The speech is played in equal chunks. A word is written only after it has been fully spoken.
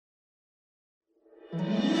Luke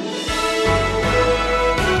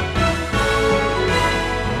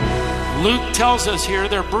tells us here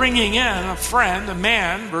they're bringing in a friend, a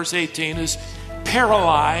man, verse 18, who's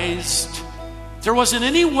paralyzed. There wasn't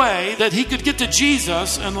any way that he could get to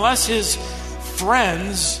Jesus unless his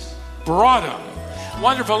friends brought him.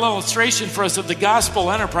 Wonderful illustration for us of the gospel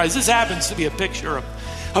enterprise. This happens to be a picture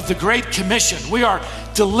of the Great Commission. We are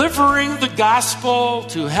delivering the gospel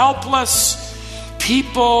to helpless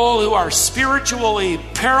people who are spiritually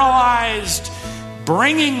paralyzed,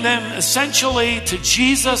 bringing them essentially to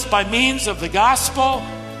Jesus by means of the gospel.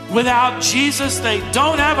 Without Jesus, they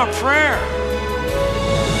don't have a prayer.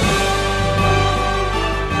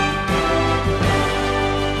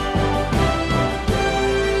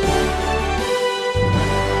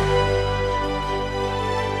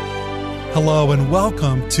 Hello and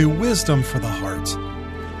welcome to Wisdom for the Heart.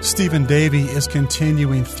 Stephen Davey is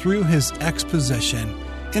continuing through his exposition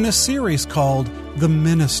in a series called The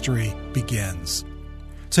Ministry Begins.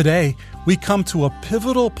 Today, we come to a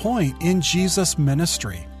pivotal point in Jesus'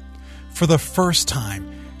 ministry. For the first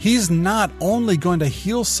time, he's not only going to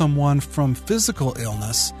heal someone from physical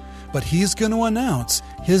illness, but he's going to announce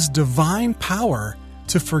his divine power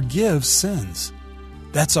to forgive sins.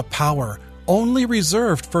 That's a power only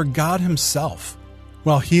reserved for God himself.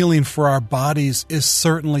 While healing for our bodies is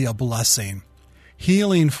certainly a blessing,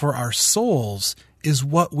 healing for our souls is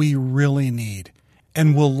what we really need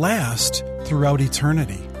and will last throughout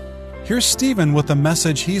eternity. Here's Stephen with the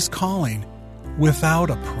message he's calling Without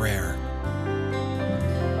a Prayer.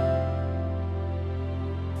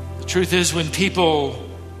 The truth is, when people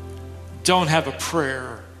don't have a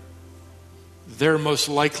prayer, they're most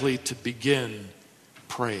likely to begin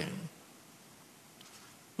praying.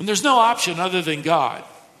 When there's no option other than God,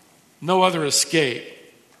 no other escape,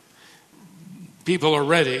 people are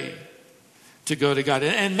ready to go to God.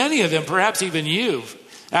 And many of them, perhaps even you,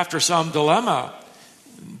 after some dilemma,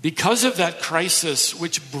 because of that crisis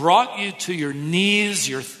which brought you to your knees,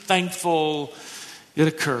 you're thankful it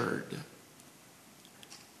occurred.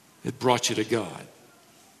 It brought you to God.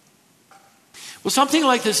 Well, something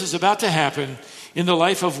like this is about to happen in the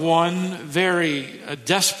life of one very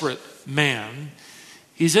desperate man.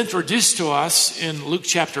 He's introduced to us in Luke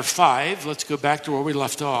chapter 5. Let's go back to where we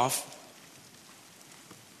left off.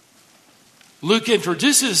 Luke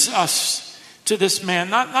introduces us to this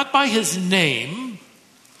man, not by his name,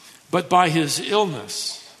 but by his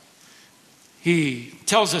illness. He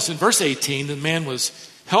tells us in verse 18, the man was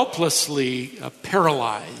helplessly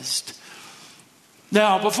paralyzed.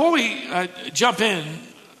 Now, before we jump in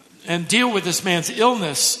and deal with this man's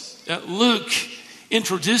illness, Luke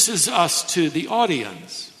introduces us to the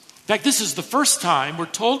audience. In fact, this is the first time we're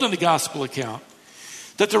told in the gospel account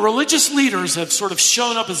that the religious leaders have sort of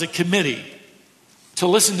shown up as a committee to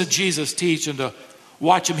listen to Jesus teach and to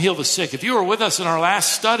watch him heal the sick. If you were with us in our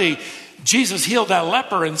last study, Jesus healed that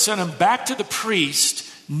leper and sent him back to the priest,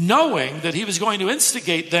 knowing that he was going to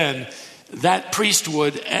instigate then that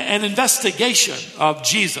priesthood an investigation of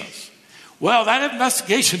Jesus. Well, that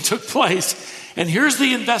investigation took place, and here's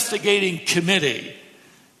the investigating committee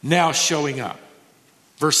now showing up.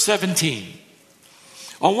 Verse 17.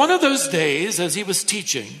 On one of those days, as he was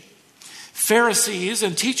teaching, Pharisees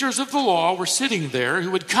and teachers of the law were sitting there who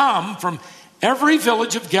had come from every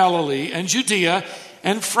village of Galilee and Judea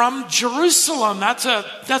and from Jerusalem. That's a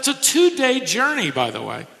 2-day journey, by the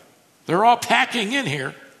way. They're all packing in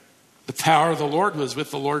here. The power of the Lord was with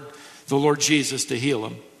the Lord Jesus to heal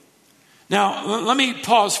him. Now, let me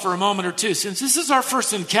pause for a moment or two. Since this is our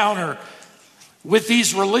first encounter with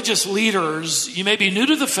these religious leaders, you may be new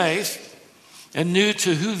to the faith and new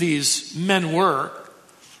to who these men were.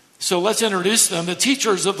 So let's introduce them. The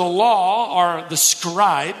teachers of the law are the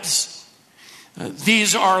scribes.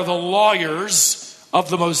 These are the lawyers of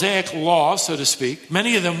the Mosaic law, so to speak.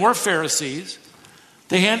 Many of them were Pharisees.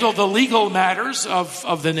 They handled the legal matters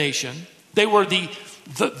of the nation. They were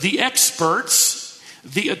the experts,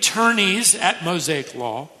 the attorneys at Mosaic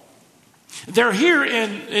law. They're here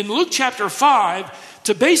in Luke chapter 5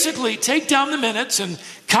 to basically take down the minutes and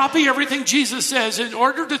copy everything Jesus says in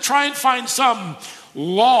order to try and find some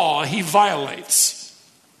law he violates.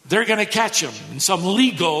 They're going to catch him in some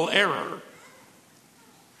legal error.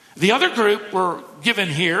 The other group we're given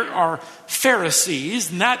here are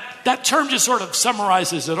Pharisees, and that term just sort of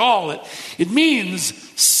summarizes it all. It means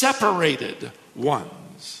separated ones.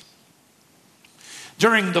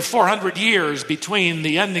 During the 400 years between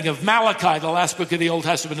the ending of Malachi, the last book of the Old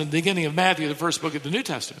Testament, and the beginning of Matthew, the first book of the New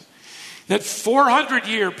Testament, that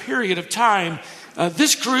 400-year period of time,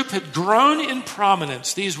 this group had grown in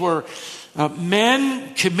prominence. These were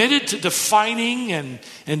men committed to defining and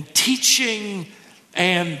teaching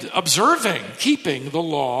and observing, keeping the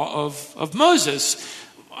law of Moses.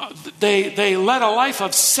 They led a life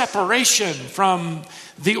of separation from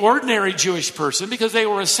the ordinary Jewish person because they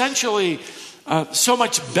were essentially so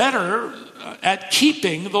much better at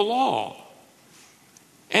keeping the law.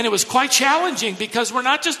 And it was quite challenging because we're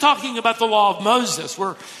not just talking about the law of Moses.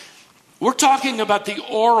 We're talking about the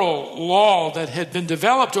oral law that had been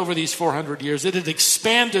developed over these 400 years. It had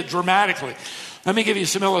expanded dramatically. Let me give you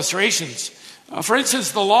some illustrations. For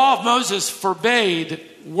instance, the law of Moses forbade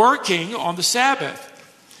working on the Sabbath.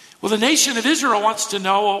 Well, the nation of Israel wants to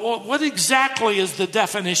know, well, what exactly is the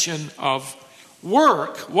definition of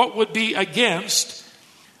work? What would be against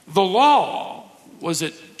the law? Was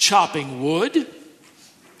it chopping wood?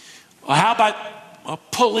 Well, how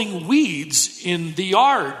about pulling weeds in the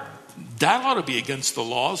yard? That ought to be against the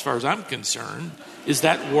law as far as I'm concerned. Is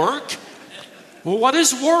that work? Well, what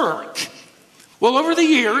is work? Well, over the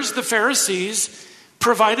years, the Pharisees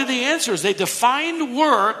provided the answers. They defined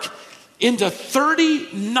work into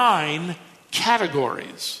 39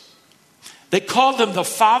 categories. They called them the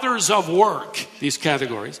fathers of work, these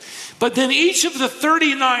categories. But then each of the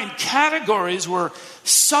 39 categories were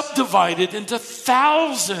subdivided into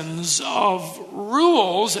thousands of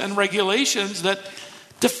rules and regulations that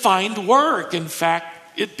defined work. In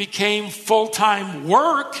fact, it became full-time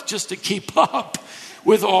work just to keep up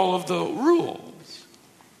with all of the rules.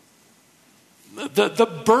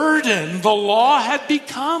 The burden the law had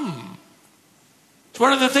become. It's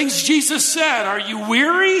one of the things Jesus said. Are you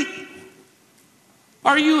weary?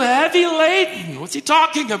 Are you heavy laden? What's he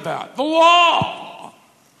talking about? The law.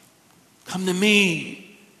 Come to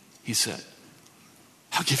me, he said.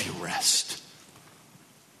 I'll give you rest.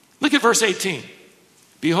 Look at verse 18.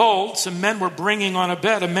 Behold, some men were bringing on a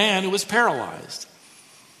bed a man who was paralyzed.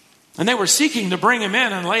 And they were seeking to bring him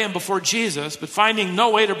in and lay him before Jesus, but finding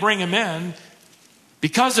no way to bring him in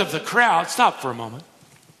because of the crowd. Stop for a moment.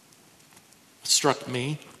 It struck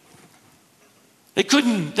me. They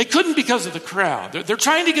couldn't because of the crowd. They're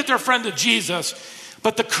trying to get their friend to Jesus,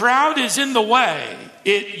 but the crowd is in the way.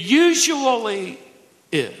 It usually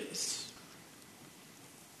is.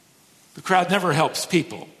 The crowd never helps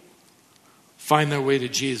people find their way to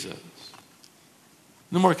Jesus.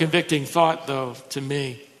 The more convicting thought, though, to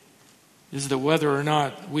me, is that whether or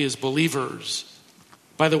not we as believers,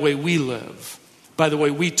 by the way we live, by the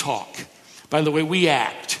way we talk, by the way we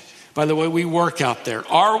act, by the way we work out there,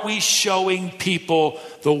 are we showing people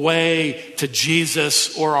the way to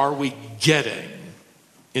Jesus, or are we getting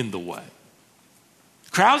in the way?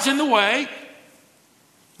 The crowd's in the way.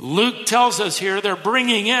 Luke tells us here they're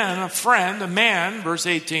bringing in a friend, a man, verse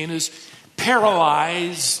 18, who's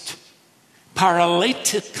paralyzed.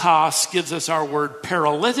 Paralytikos gives us our word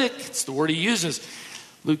paralytic. It's the word he uses.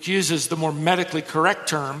 Luke uses the more medically correct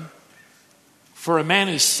term for a man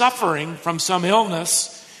who's suffering from some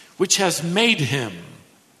illness which has made him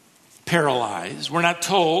paralyzed. We're not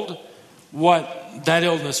told what that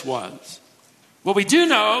illness was. What we do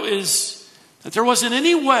know is that there wasn't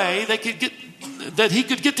any way that he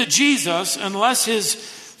could get to Jesus unless his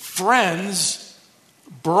friends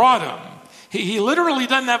brought him. He literally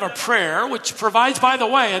doesn't have a prayer, which provides, by the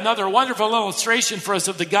way, another wonderful illustration for us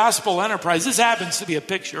of the gospel enterprise. This happens to be a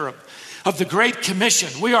picture of the Great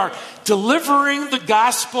Commission. We are delivering the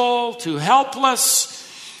gospel to helpless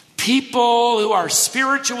people who are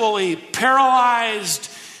spiritually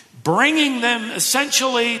paralyzed, bringing them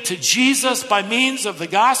essentially to Jesus by means of the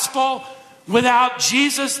gospel. Without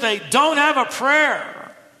Jesus, they don't have a prayer.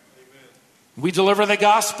 Amen. We deliver the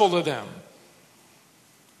gospel to them.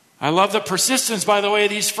 I love the persistence, by the way,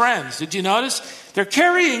 of these friends. Did you notice? They're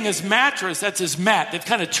carrying his mattress. That's his mat. They've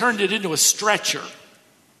kind of turned it into a stretcher.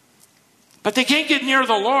 But they can't get near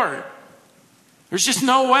the Lord. There's just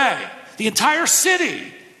no way. The entire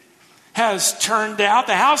city has turned out.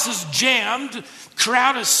 The house is jammed. The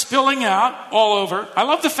crowd is spilling out all over. I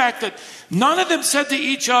love the fact that none of them said to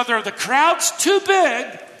each other, the crowd's too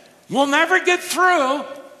big. We'll never get through.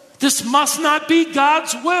 This must not be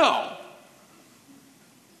God's will.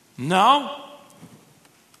 No,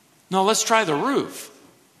 let's try the roof.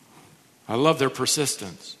 I love their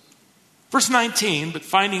persistence. Verse 19, but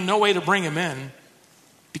finding no way to bring him in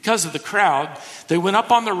because of the crowd, they went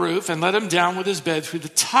up on the roof and let him down with his bed through the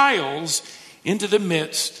tiles into the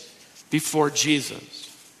midst before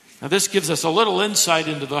Jesus. Now this gives us a little insight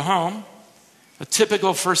into the home, a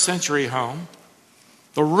typical first century home.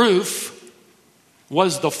 The roof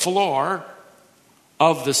was the floor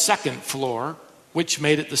of the second floor, which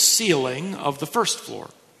made it the ceiling of the first floor.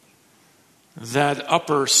 That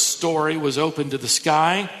upper story was open to the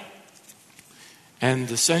sky,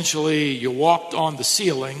 and essentially you walked on the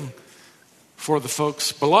ceiling for the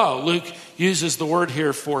folks below. Luke uses the word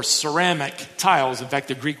here for ceramic tiles. In fact,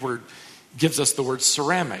 the Greek word gives us the word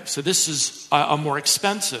ceramic. So this is a more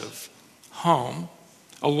expensive home,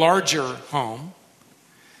 a larger home.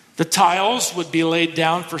 The tiles would be laid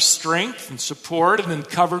down for strength and support and then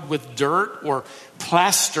covered with dirt or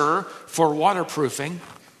plaster for waterproofing.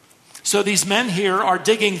 So these men here are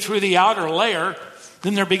digging through the outer layer.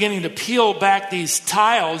 Then they're beginning to peel back these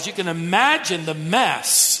tiles. You can imagine the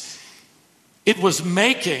mess it was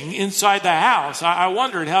making inside the house. I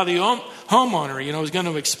wondered how the homeowner, was going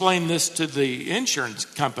to explain this to the insurance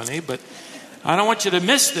company, but I don't want you to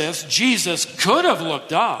miss this. Jesus could have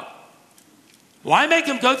looked up. Why make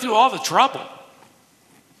him go through all the trouble?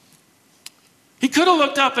 He could have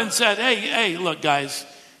looked up and said, hey, look, guys,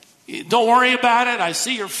 don't worry about it. I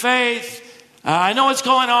see your faith. I know what's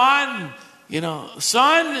going on.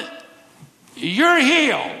 Son, you're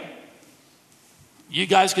healed. You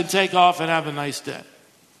guys can take off and have a nice day.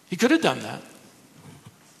 He could have done that.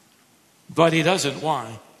 But he doesn't.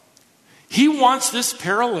 Why? He wants this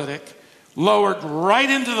paralytic lowered right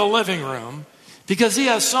into the living room because he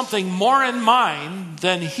has something more in mind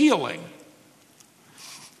than healing.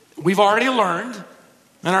 We've already learned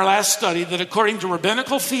in our last study that according to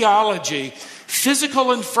rabbinical theology,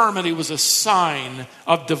 physical infirmity was a sign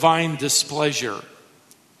of divine displeasure.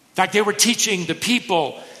 In fact, they were teaching the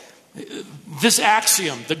people this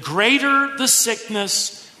axiom: the greater the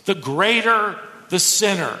sickness, the greater the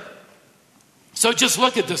sinner. So just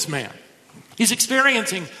look at this man. He's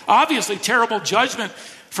experiencing, obviously, terrible judgment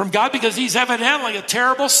from God because he's evidently a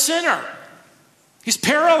terrible sinner. He's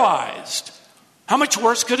paralyzed. How much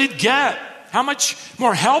worse could it get? How much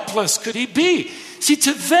more helpless could he be? See,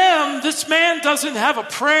 to them, this man doesn't have a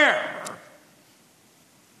prayer.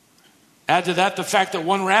 Add to that the fact that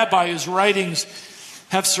one rabbi whose writings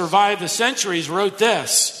have survived the centuries wrote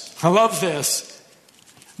this. I love this.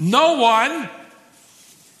 No one,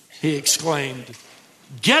 he exclaimed,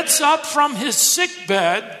 gets up from his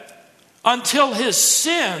sickbed until his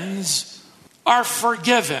sins are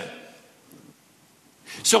forgiven.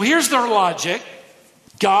 So here's their logic.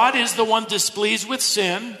 God is the one displeased with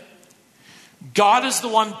sin. God is the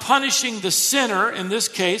one punishing the sinner, in this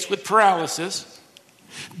case with paralysis.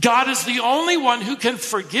 God is the only one who can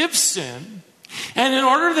forgive sin. And in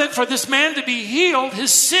order for this man to be healed,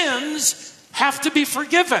 his sins have to be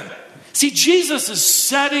forgiven. See, Jesus is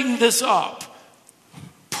setting this up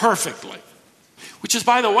perfectly. Which is,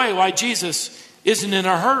 by the way, why Jesus isn't in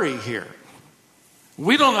a hurry here.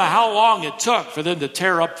 We don't know how long it took for them to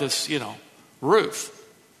tear up this, roof.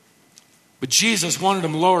 But Jesus wanted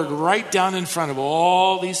him lowered right down in front of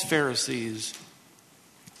all these Pharisees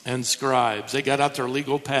and scribes. They got out their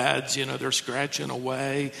legal pads, they're scratching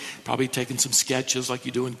away, probably taking some sketches like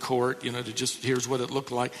you do in court, to just, here's what it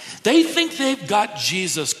looked like. They think they've got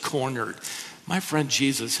Jesus cornered. My friend,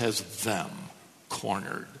 Jesus has them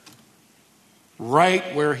cornered.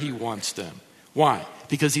 Right where he wants them. Why?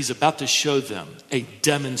 Because he's about to show them a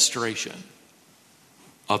demonstration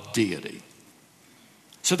of deity.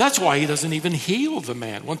 So that's why he doesn't even heal the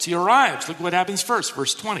man once he arrives. Look what happens first,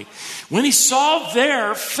 verse 20. When he saw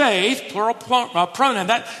their faith, plural pronoun,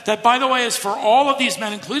 that by the way is for all of these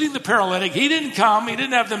men, including the paralytic. He didn't come, he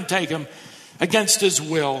didn't have them take him against his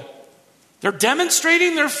will. They're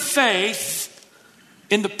demonstrating their faith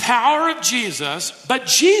in the power of Jesus, but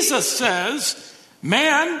Jesus says,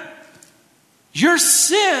 man, your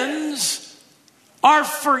sins are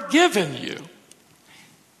forgiven you.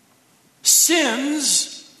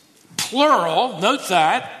 Sins, plural, note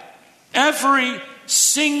that, every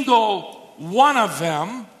single one of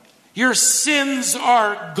them, your sins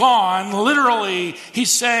are gone. Literally,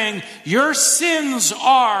 he's saying, your sins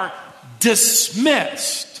are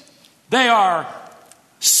dismissed. They are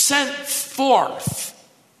sent forth.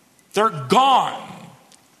 They're gone.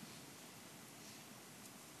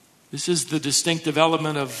 This is the distinctive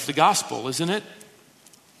element of the gospel, isn't it?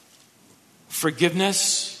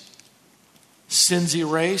 Forgiveness, sins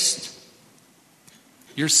erased,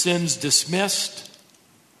 your sins dismissed.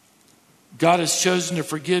 God has chosen to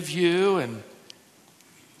forgive you, and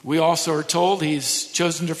we also are told he's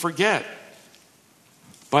chosen to forget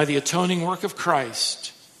by the atoning work of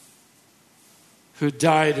Christ, who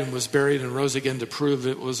died and was buried and rose again to prove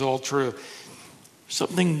it was all true.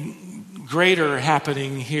 Something greater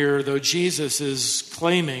happening here, though Jesus is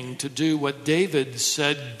claiming to do what David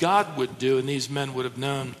said God would do, and these men would have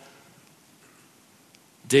known.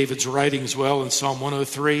 David's writings well in Psalm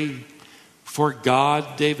 103. For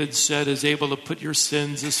God, David said, is able to put your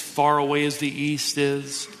sins as far away as the east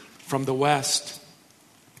is from the west.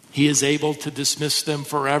 He is able to dismiss them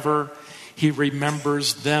forever. He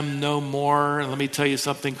remembers them no more. And let me tell you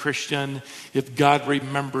something, Christian. If God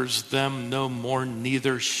remembers them no more,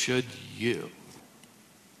 neither should you.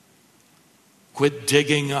 Quit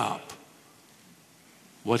digging up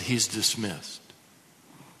what he's dismissed.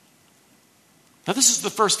 Now, this is the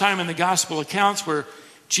first time in the gospel accounts where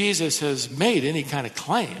Jesus has made any kind of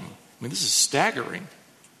claim. I mean, this is staggering.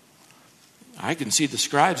 I can see the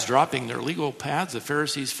scribes dropping their legal pads, the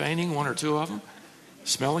Pharisees fainting, one or two of them,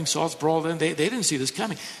 smelling salts brawled in. They didn't see this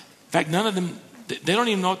coming. In fact, none of them, they don't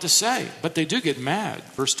even know what to say, but they do get mad.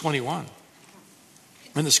 Verse 21.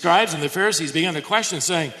 When the scribes and the Pharisees began to question,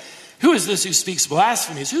 saying, who is this who speaks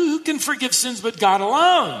blasphemies? Who can forgive sins but God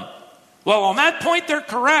alone? Well, on that point, they're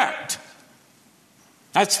correct.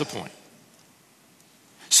 That's the point.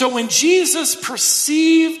 So when Jesus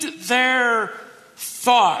perceived their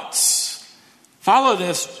thoughts, follow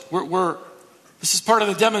this, this is part of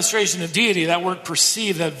the demonstration of deity. That word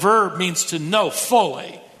perceive, that verb means to know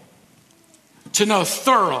fully, to know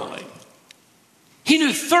thoroughly. He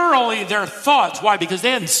knew thoroughly their thoughts. Why? Because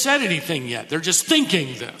they hadn't said anything yet. They're just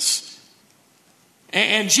thinking this.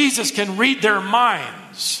 And Jesus can read their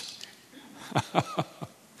minds.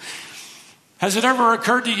 Has it ever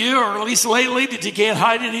occurred to you, or at least lately, that you can't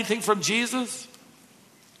hide anything from Jesus?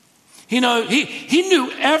 You know, he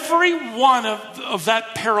knew every one of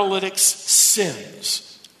that paralytic's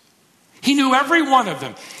sins. He knew every one of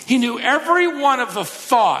them. He knew every one of the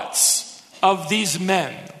thoughts of these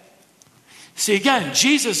men. See, again,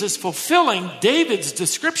 Jesus is fulfilling David's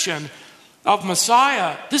description of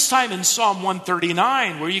Messiah, this time in Psalm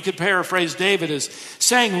 139, where you could paraphrase David as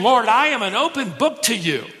saying, Lord, I am an open book to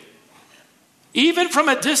you. Even from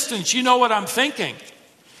a distance, you know what I'm thinking.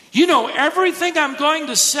 You know everything I'm going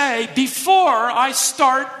to say before I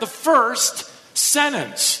start the first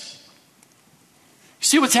sentence. You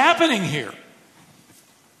see what's happening here?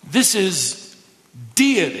 This is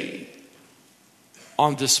deity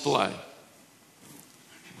on display.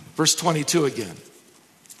 Verse 22 again.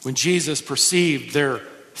 When Jesus perceived their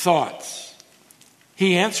thoughts,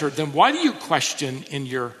 he answered them, why do you question in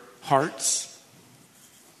your hearts?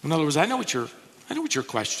 In other words, I know what you're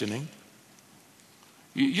questioning.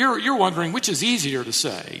 You're wondering which is easier to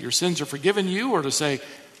say, your sins are forgiven you, or to say,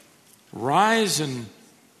 rise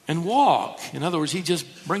and walk. In other words, he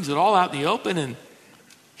just brings it all out in the open and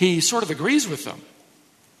he sort of agrees with them.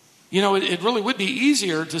 You know, it really would be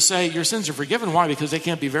easier to say your sins are forgiven. Why? Because they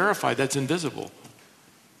can't be verified. That's invisible.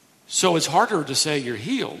 So it's harder to say you're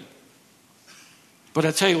healed. But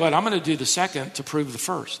I tell you what, I'm going to do the second to prove the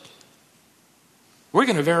first. We're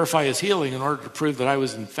going to verify his healing in order to prove that I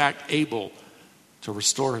was in fact able to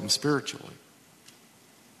restore him spiritually.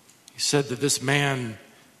 He said that this man,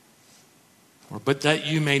 but that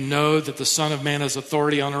you may know that the Son of Man has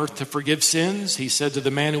authority on earth to forgive sins. He said to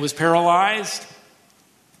the man who was paralyzed,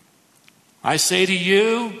 I say to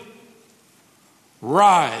you,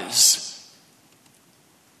 rise.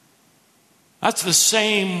 That's the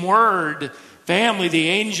same word, family, the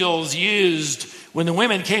angels used when the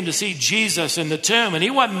women came to see Jesus in the tomb, and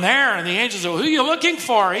he wasn't there, and the angels said, who are you looking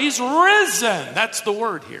for? He's risen. That's the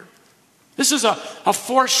word here. This is a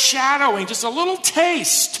foreshadowing, just a little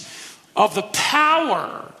taste of the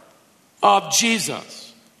power of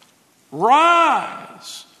Jesus.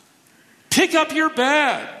 Rise. Pick up your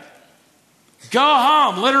bed. Go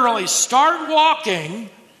home. Literally, start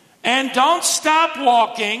walking, and don't stop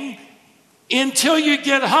walking until you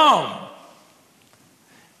get home.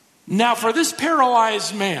 Now, for this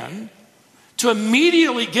paralyzed man to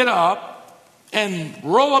immediately get up and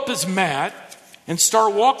roll up his mat and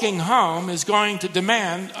start walking home is going to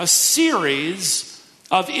demand a series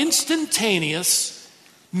of instantaneous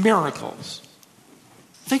miracles.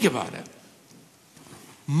 Think about it.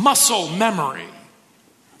 Muscle memory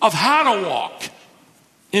of how to walk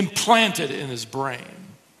implanted in his brain.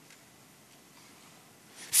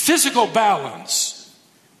 Physical balance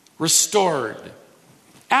restored.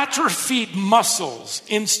 Atrophied muscles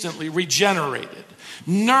instantly regenerated.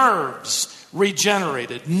 Nerves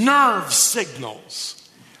regenerated. Nerve signals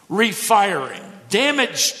refiring.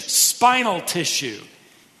 Damaged spinal tissue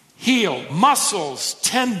healed. Muscles,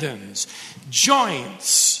 tendons,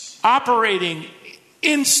 joints operating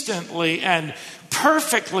instantly and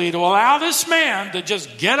perfectly to allow this man to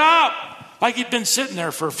just get up like he'd been sitting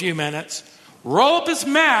there for a few minutes, roll up his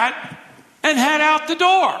mat, and head out the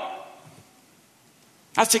door.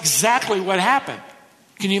 That's exactly what happened.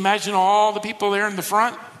 Can you imagine all the people there in the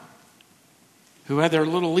front who had their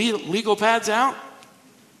little legal pads out?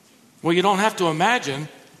 Well, you don't have to imagine.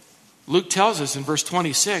 Luke tells us in verse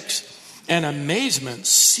 26, and amazement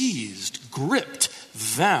gripped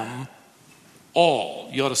them All.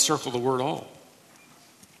 You ought to circle the word all.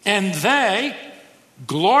 And they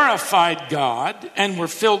glorified God and were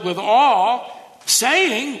filled with awe,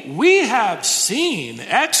 saying, we have seen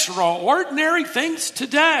extraordinary things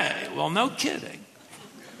today. Well, no kidding.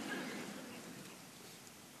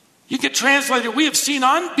 You could translate it, we have seen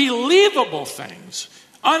unbelievable things,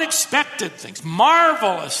 unexpected things,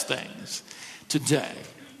 marvelous things today.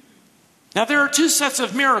 Now, there are two sets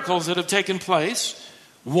of miracles that have taken place,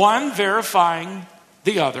 one verifying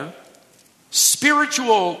the other: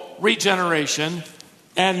 spiritual regeneration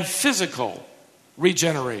and physical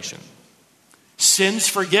regeneration. Sins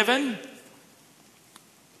forgiven,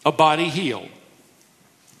 a body healed.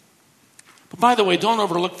 But by the way, don't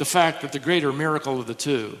overlook the fact that the greater miracle of the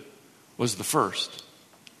two was the first,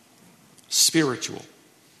 spiritual.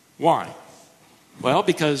 Why? Well,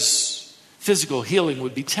 because physical healing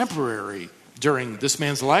would be temporary during this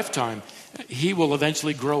man's lifetime. He will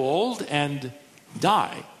eventually grow old and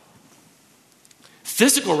die.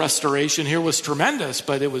 Physical restoration here was tremendous,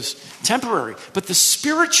 but it was temporary. But the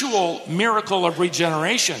spiritual miracle of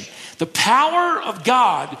regeneration, the power of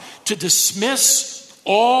God to dismiss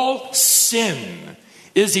all sin,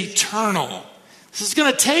 is eternal. This is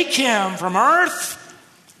going to take him from earth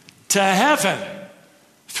to heaven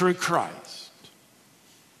through Christ.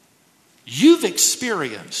 You've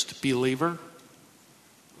experienced, believer,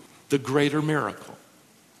 the greater miracle.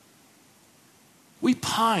 We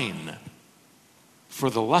pine for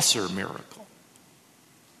the lesser miracle.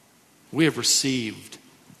 We have received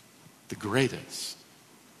the greatest,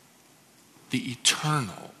 the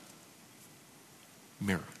eternal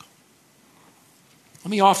miracle. Let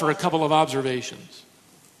me offer a couple of observations.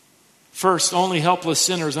 First, only helpless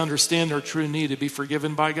sinners understand their true need to be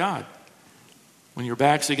forgiven by God. When your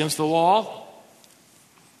back's against the wall,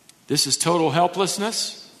 this is total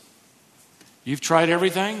helplessness. You've tried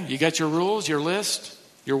everything. You got your rules, your list,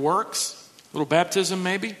 your works. A little baptism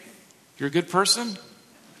maybe. You're a good person.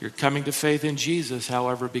 You're coming to faith in Jesus,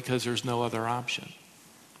 however, because there's no other option.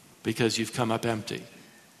 Because you've come up empty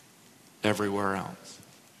everywhere else.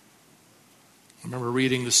 I remember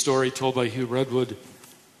reading the story told by Hugh Redwood,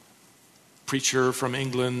 preacher from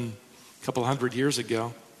England a couple hundred years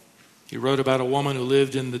ago. He wrote about a woman who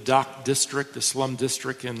lived in the Dock District, the slum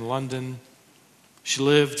district in London. She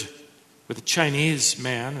lived with a Chinese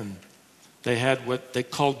man, and they had what they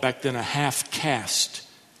called back then a half-caste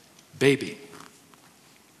baby.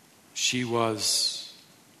 She was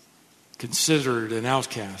considered an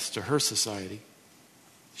outcast to her society.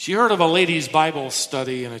 She heard of a ladies' Bible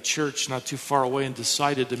study in a church not too far away and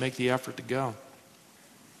decided to make the effort to go.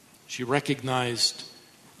 She recognized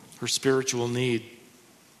her spiritual need.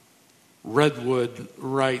 Redwood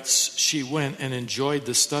writes, she went and enjoyed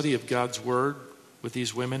the study of God's Word with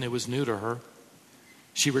these women. It was new to her.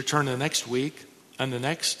 She returned the next week and the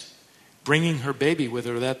next, bringing her baby with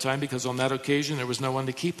her that time because on that occasion there was no one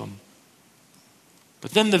to keep him.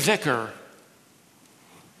 But then the vicar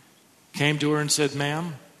came to her and said,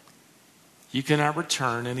 ma'am, you cannot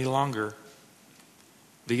return any longer.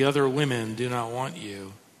 The other women do not want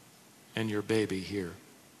you and your baby here.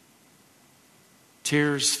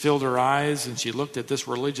 Tears filled her eyes, and she looked at this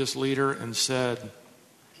religious leader and said,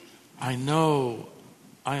 I know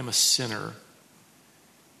I am a sinner,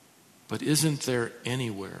 but isn't there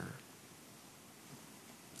anywhere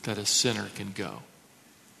that a sinner can go?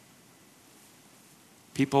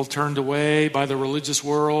 People turned away by the religious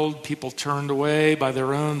world. People turned away by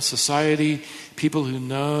their own society. People who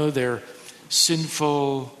know they're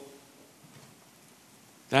sinful.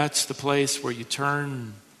 That's the place where you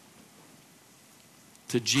turn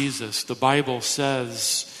to Jesus. The Bible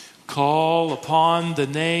says, call upon the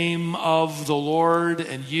name of the Lord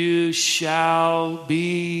and you shall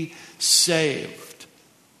be saved.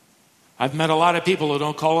 I've met a lot of people who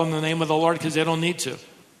don't call on the name of the Lord because they don't need to.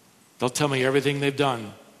 They'll tell me everything they've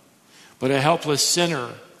done. But a helpless sinner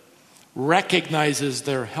recognizes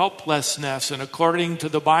their helplessness, and according to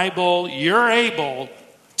the Bible, you're able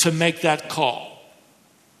to make that call.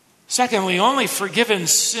 Secondly, only forgiven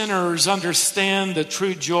sinners understand the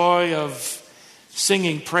true joy of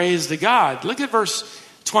singing praise to God. Look at verse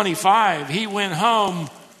 25. He went home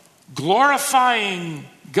glorifying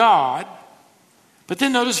God. But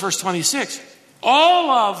then notice verse 26. All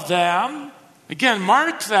of them, again,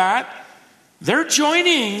 mark that, they're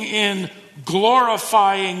joining in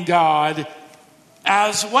glorifying God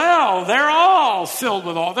as well. They're all filled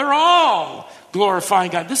with awe. They're all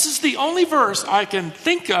glorifying God. This is the only verse I can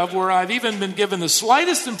think of where I've even been given the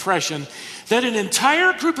slightest impression that an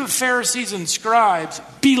entire group of Pharisees and scribes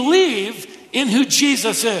believe in who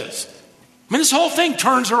Jesus is. I mean, this whole thing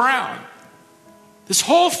turns around. This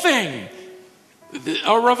whole thing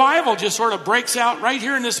a revival just sort of breaks out right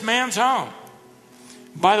here in this man's home.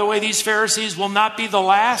 By the way, these Pharisees will not be the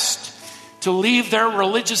last to leave their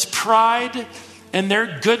religious pride and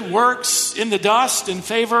their good works in the dust in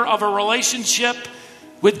favor of a relationship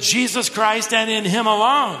with Jesus Christ and in Him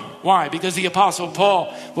alone. Why? Because the Apostle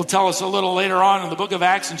Paul will tell us a little later on in the book of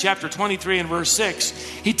Acts in chapter 23 and verse 6.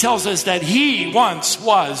 He tells us that he once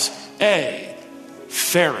was a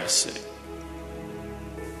Pharisee.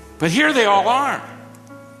 But here they all are.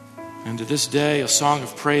 And to this day, a song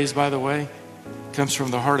of praise, by the way, comes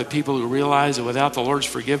from the heart of people who realize that without the Lord's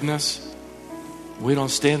forgiveness, we don't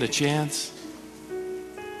stand a chance.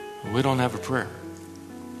 We don't have a prayer.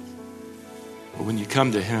 But when you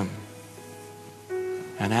come to Him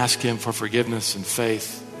and ask Him for forgiveness and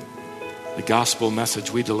faith, the gospel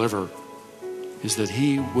message we deliver is that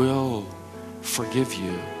He will forgive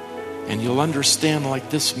you. And you'll understand,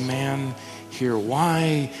 like this man here,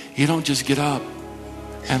 why you don't just get up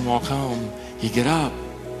and walk home. You get up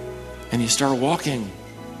and you start walking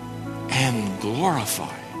and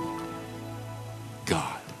glorify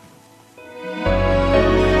God.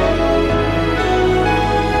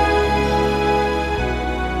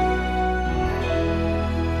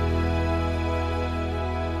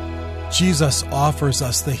 Jesus offers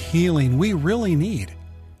us the healing we really need,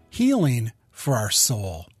 healing for our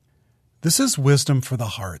soul. This is Wisdom for the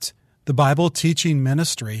Heart, the Bible teaching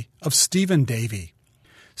ministry of Stephen Davey.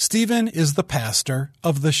 Stephen is the pastor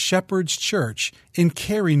of the Shepherd's Church in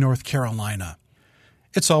Cary, North Carolina.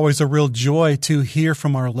 It's always a real joy to hear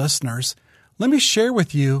from our listeners. Let me share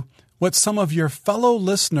with you what some of your fellow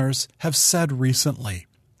listeners have said recently.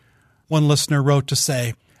 One listener wrote to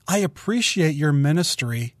say, "I appreciate your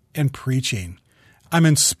ministry and preaching. I'm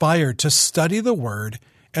inspired to study the Word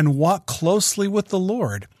and walk closely with the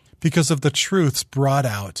Lord because of the truths brought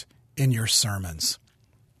out in your sermons."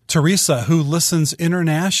 Teresa, who listens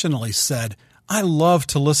internationally, said, "I love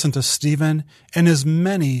to listen to Stephen and his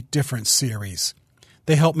many different series.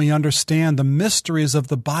 They help me understand the mysteries of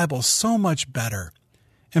the Bible so much better.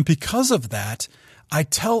 And because of that, I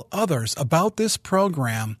tell others about this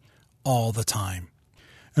program all the time."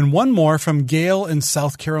 And one more from Gail in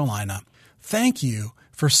South Carolina. "Thank you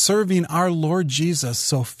for serving our Lord Jesus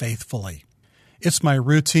so faithfully. It's my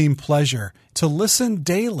routine pleasure to listen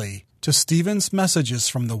daily to Stephen's messages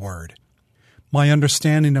from the Word. My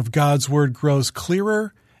understanding of God's Word grows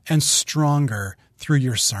clearer and stronger through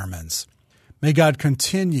your sermons. May God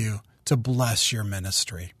continue to bless your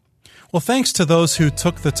ministry." Well, thanks to those who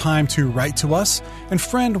took the time to write to us. And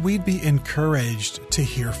friend, we'd be encouraged to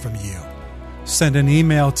hear from you. Send an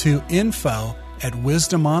email to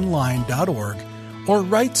info@wisdomonline.org or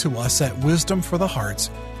write to us at Wisdom for the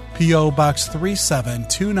Heart, P.O. Box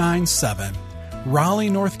 37297,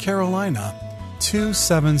 Raleigh, North Carolina,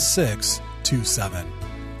 27627.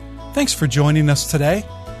 Thanks for joining us today.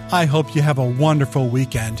 I hope you have a wonderful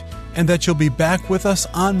weekend and that you'll be back with us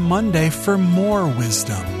on Monday for more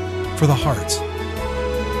Wisdom for the Heart.